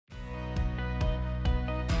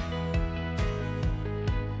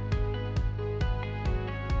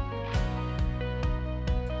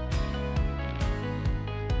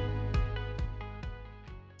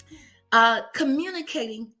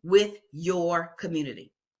Communicating with your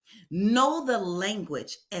community. Know the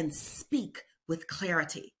language and speak with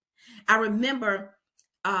clarity. I remember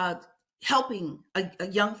helping a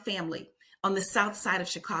young family on the south side of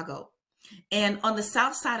Chicago. And on the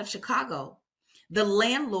south side of Chicago, the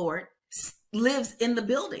landlord lives in the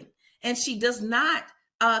building and she does not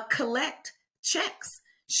collect checks.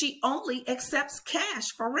 She only accepts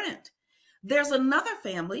cash for rent. There's another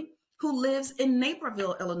family who lives in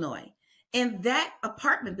Naperville, Illinois, and that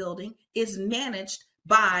apartment building is managed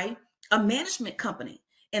by a management company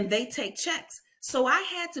and they take checks. So I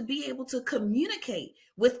had to be able to communicate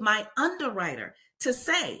with my underwriter to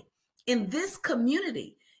say, in this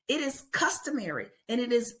community, it is customary and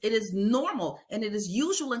it is normal and it is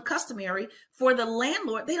usual and customary for the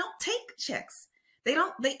landlord. They don't take checks. They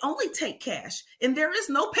only take cash and there is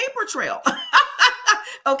no paper trail.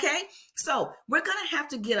 Okay. So we're going to have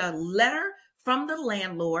to get a letter from the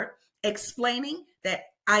landlord explaining that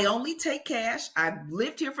I only take cash. I've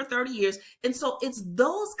lived here for 30 years. And so it's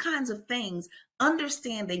those kinds of things,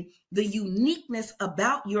 understanding the uniqueness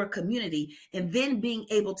about your community and then being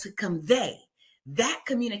able to convey that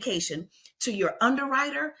communication to your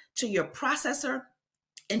underwriter, to your processor,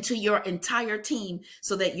 and to your entire team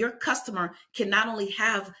so that your customer can not only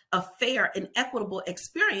have a fair and equitable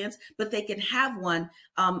experience, but they can have one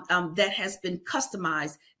that has been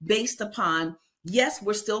customized based upon, yes,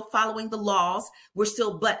 we're still following the laws,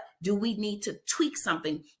 but do we need to tweak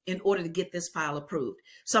something in order to get this file approved?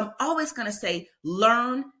 So I'm always going to say,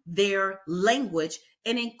 learn their language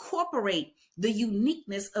and incorporate the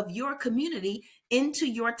uniqueness of your community into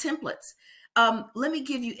your templates. Let me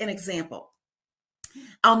give you an example.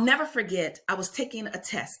 I'll never forget, I was taking a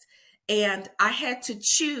test and I had to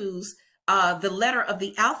choose the letter of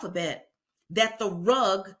the alphabet that the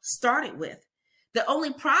rug started with. The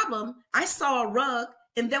only problem, I saw a rug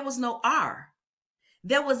and there was no R.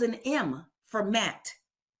 There was an M for mat.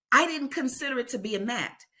 I didn't consider it to be a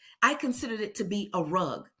mat. I considered it to be a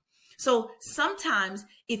rug. So sometimes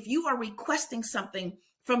if you are requesting something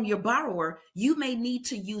from your borrower, you may need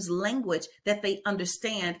to use language that they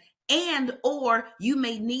understand, and or you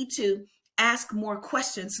may need to ask more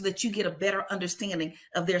questions so that you get a better understanding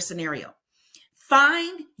of their scenario.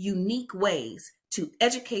 Find unique ways to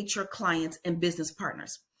educate your clients and business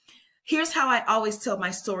partners. Here's how I always tell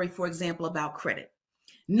my story, for example, about credit.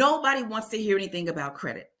 Nobody wants to hear anything about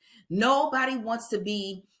credit. Nobody wants to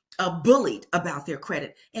be bullied about their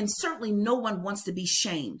credit. And certainly no one wants to be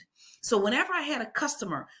shamed. So whenever I had a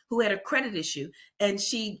customer who had a credit issue and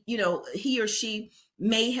he or she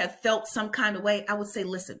may have felt some kind of way, I would say,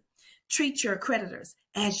 listen, treat your creditors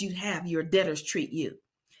as you'd have your debtors treat you.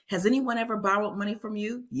 Has anyone ever borrowed money from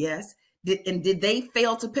you? Yes. Did they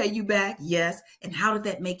fail to pay you back? Yes. And how did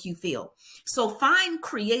that make you feel? So find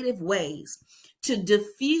creative ways to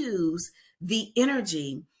diffuse the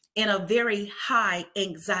energy in a very high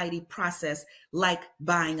anxiety process like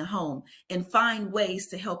buying a home, and find ways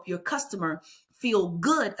to help your customer feel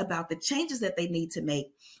good about the changes that they need to make,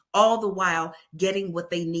 all the while getting what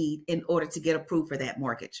they need in order to get approved for that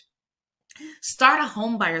mortgage. Start a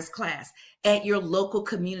home buyers class at your local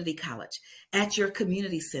community college, at your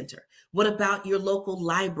community center. What about your local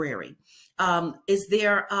library? Is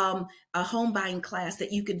there a home buying class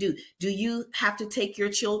that you can do? Do you have to take your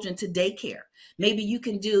children to daycare? Maybe you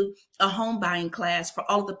can do a home buying class for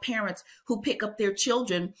all of the parents who pick up their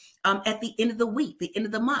children at the end of the week, the end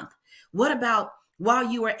of the month. What about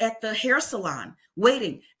while you are at the hair salon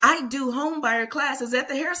waiting? I do home buyer classes at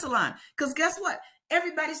the hair salon because guess what?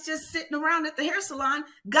 Everybody's just sitting around at the hair salon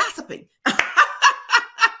gossiping.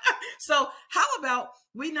 So how about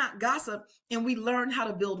we not gossip and we learn how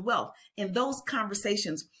to build wealth? And those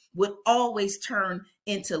conversations would always turn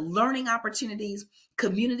into learning opportunities,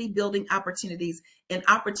 community building opportunities, and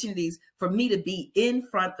opportunities for me to be in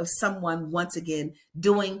front of someone once again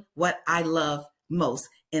doing what I love most,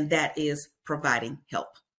 and that is providing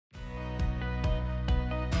help.